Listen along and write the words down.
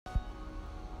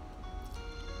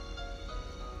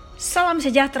Salam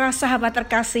sejahtera sahabat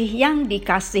terkasih yang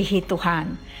dikasihi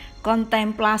Tuhan.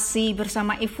 Kontemplasi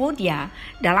bersama Evodia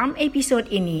dalam episode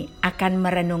ini akan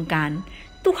merenungkan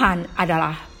Tuhan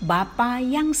adalah Bapa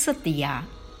yang setia.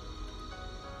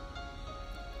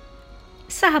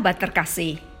 Sahabat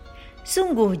terkasih,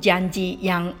 sungguh janji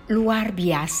yang luar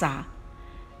biasa,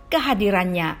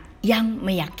 kehadirannya yang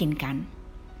meyakinkan.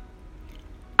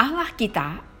 Allah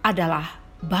kita adalah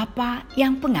Bapa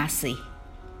yang pengasih.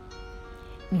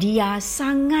 Dia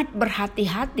sangat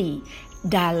berhati-hati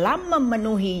dalam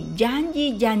memenuhi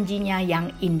janji-janjinya yang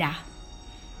indah.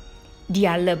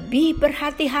 Dia lebih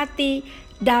berhati-hati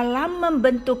dalam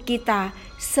membentuk kita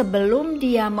sebelum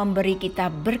Dia memberi kita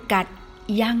berkat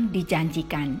yang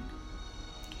dijanjikan.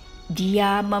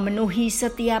 Dia memenuhi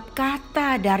setiap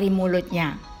kata dari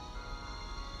mulutnya.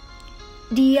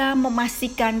 Dia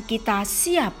memastikan kita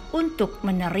siap untuk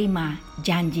menerima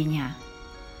janjinya.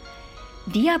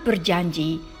 Dia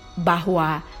berjanji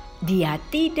bahwa Dia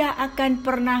tidak akan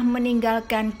pernah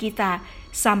meninggalkan kita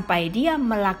sampai Dia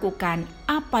melakukan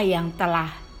apa yang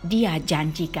telah Dia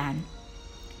janjikan.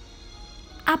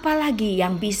 Apalagi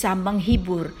yang bisa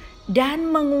menghibur dan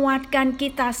menguatkan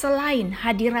kita selain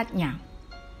hadirat-Nya?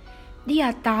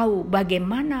 Dia tahu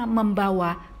bagaimana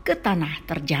membawa ke tanah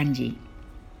terjanji.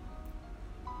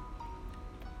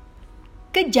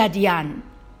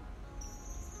 Kejadian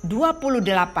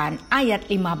 28 ayat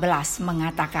 15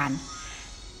 mengatakan,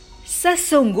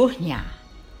 "Sesungguhnya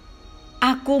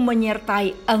aku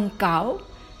menyertai engkau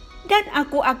dan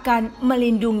aku akan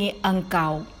melindungi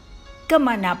engkau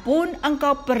kemanapun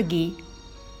engkau pergi,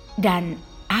 dan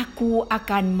aku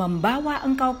akan membawa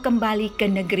engkau kembali ke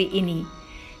negeri ini,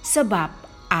 sebab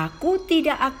aku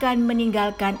tidak akan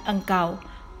meninggalkan engkau,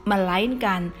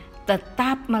 melainkan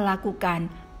tetap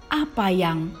melakukan apa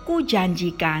yang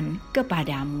kujanjikan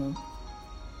kepadamu."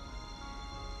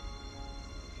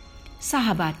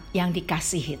 Sahabat yang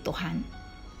dikasihi Tuhan,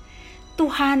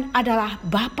 Tuhan adalah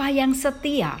Bapa yang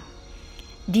setia.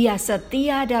 Dia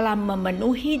setia dalam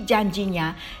memenuhi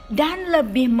janjinya dan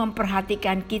lebih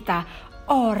memperhatikan kita,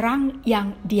 orang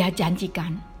yang Dia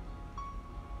janjikan.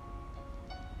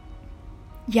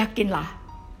 Yakinlah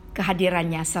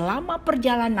kehadirannya selama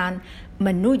perjalanan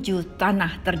menuju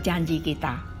tanah terjanji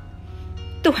kita.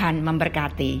 Tuhan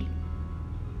memberkati.